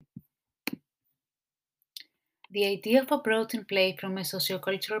The idea of approaching play from a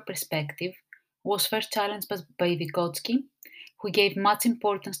sociocultural perspective was first challenged by Vygotsky, who gave much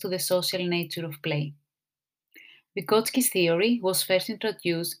importance to the social nature of play. Vygotsky's theory was first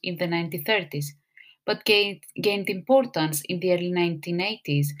introduced in the 1930s, but gained importance in the early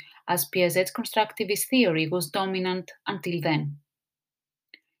 1980s as Piaget's constructivist theory was dominant until then.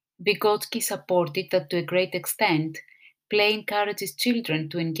 Vygotsky supported that to a great extent, play encourages children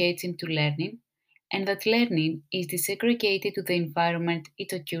to engage into learning, and that learning is desegregated to the environment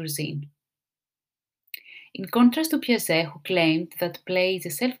it occurs in. In contrast to Piaget, who claimed that play is a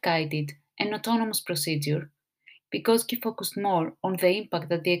self guided and autonomous procedure, Vygotsky focused more on the impact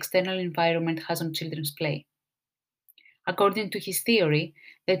that the external environment has on children's play. According to his theory,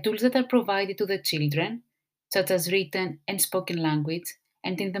 the tools that are provided to the children, such as written and spoken language,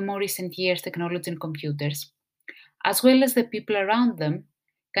 and in the more recent years, technology and computers, as well as the people around them,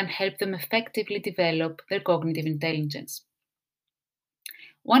 can help them effectively develop their cognitive intelligence.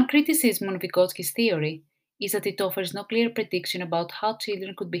 One criticism on Vygotsky's theory is that it offers no clear prediction about how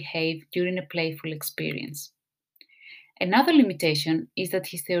children could behave during a playful experience. Another limitation is that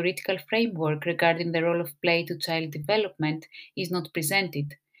his theoretical framework regarding the role of play to child development is not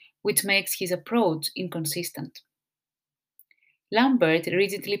presented, which makes his approach inconsistent. Lambert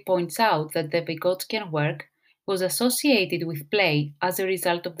rigidly points out that the Vygotskian work was associated with play as a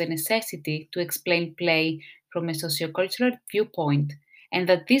result of the necessity to explain play from a sociocultural viewpoint, and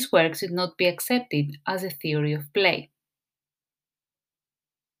that this work should not be accepted as a theory of play.